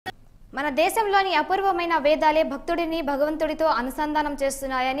మన దేశంలోని అపూర్వమైన వేదాలే భక్తుడిని భగవంతుడితో అనుసంధానం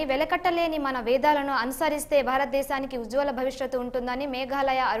చేస్తున్నాయని వెలకట్టలేని మన వేదాలను అనుసరిస్తే భారతదేశానికి ఉజ్వల భవిష్యత్తు ఉంటుందని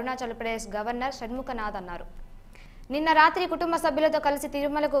మేఘాలయ అరుణాచల్ ప్రదేశ్ గవర్నర్ షణ్ముఖనాథ్ అన్నారు. నిన్న రాత్రి కుటుంబ సభ్యులతో కలిసి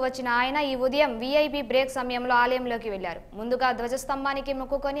తిరుమలకు వచ్చిన ఆయన ఈ ఉదయం వీఐపీ బ్రేక్ సమయంలో ఆలయంలోకి వెళ్లారు. ముందుగా ధ్వజస్తంభానికి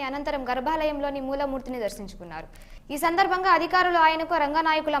మొక్కుకొని అనంతరం గర్భాలయంలోని మూలమూర్తిని దర్శించుకున్నారు. ఈ సందర్భంగా అధికారులు ఆయనకు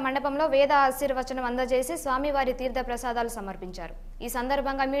రంగనాయకుల మండపంలో వేద ఆశీర్వచనం అందజేసి స్వామివారి తీర్థ ప్రసాదాలు సమర్పించారు. ఈ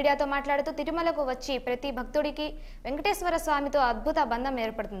సందర్భంగా మీడియాతో మాట్లాడుతూ తిరుమలకు వచ్చి ప్రతి భక్తుడికి వెంకటేశ్వర స్వామితో అద్భుత బంధం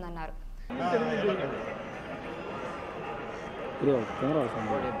ఏర్పడుతుందన్నారు.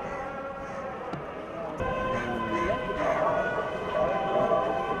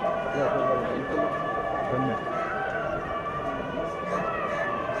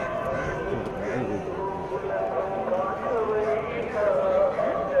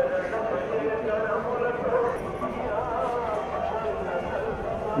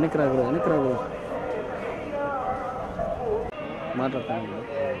 మాట్లాడతాను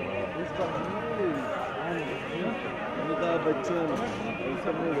Amitabh Bachchan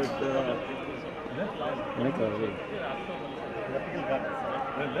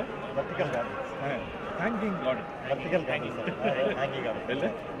vertical gardens. Hanging garden. Vertical gardens. Hanging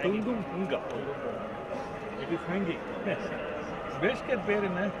garden. Tungum Punga. It is hanging. Where's your pair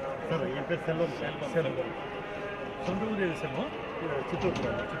in there? Sir, your pair Selvam. Selvam. Sundu is Selvam? Chittur.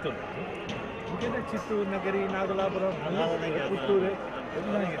 Chittur. You get a Chittur, Nagari, Nagalabra, Puttur,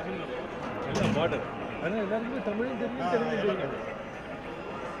 everything. Border. And I learned the Tamil in Telugu.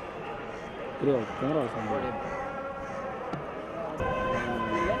 Bro, camera somebody.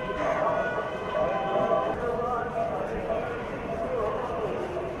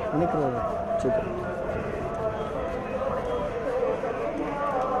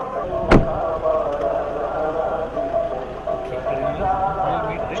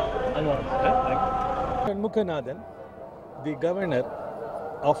 Shanmuganthan, the governor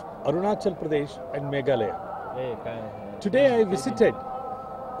of Arunachal Pradesh and Meghalaya. Today I visited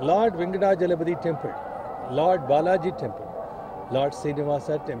Lord Venkatajalapati Temple, Lord Balaji Temple, Lord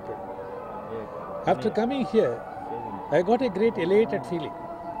Srinivasa Temple. After coming here, I got a great elated feeling.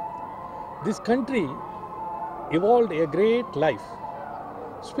 This country evolved a great life,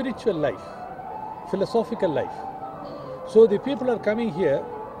 spiritual life, philosophical life. So the people are coming here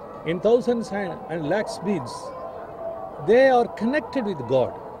in thousands and lakhs beings. They are connected with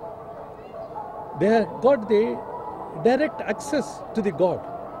God. They have got the direct access to the God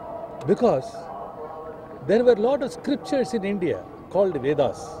because there were a lot of scriptures in India called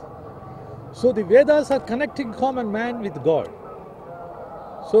Vedas. So the Vedas are connecting common man with God.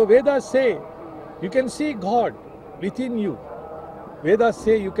 So Vedas say you can see God within you. Vedas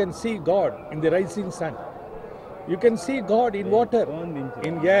say you can see God in the rising sun. You can see God in water,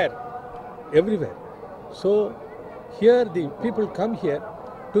 in air, everywhere. So here the people come here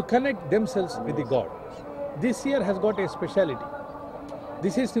to connect themselves with the God. This year has got a speciality.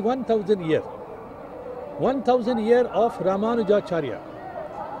 This is the 1000 year. 1000 year of Ramanujacharya.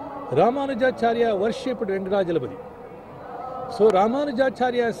 Ramanujacharya worshipped Venkatajalapati. So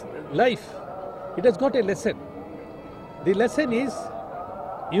Ramanujacharya's life, it has got a lesson. The lesson is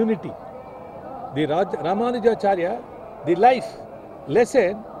unity. The Ramanujacharya, the life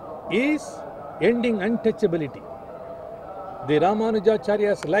lesson is ending untouchability. The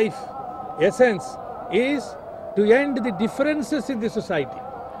Ramanujacharya's life essence is to end the differences in the society.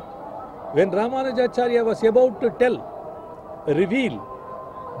 When Ramanujacharya was about to reveal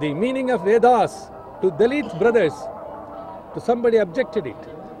the meaning of Vedas to Dalit brothers, to somebody objected it.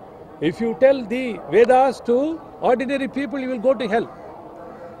 If you tell the Vedas to ordinary people, you will go to hell.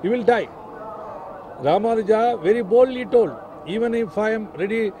 You will die. Ramanuja very boldly told, even if I am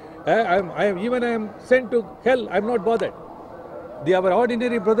ready, I am sent to hell, I am not bothered. Our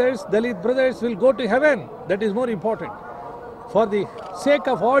ordinary brothers, Dalit brothers will go to heaven. That is more important. For the sake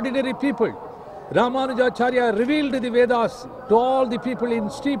of ordinary people, Ramanujacharya revealed the Vedas to all the people in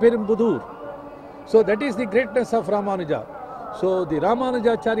Sri Perumbudur. So that is the greatness of Ramanuja. So the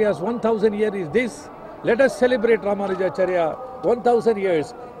Ramanujacharya's 1000 year is this. Let us celebrate Ramanujacharya 1000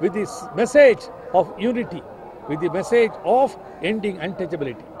 years with this message of unity, with the message of ending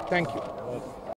untouchability. Thank you.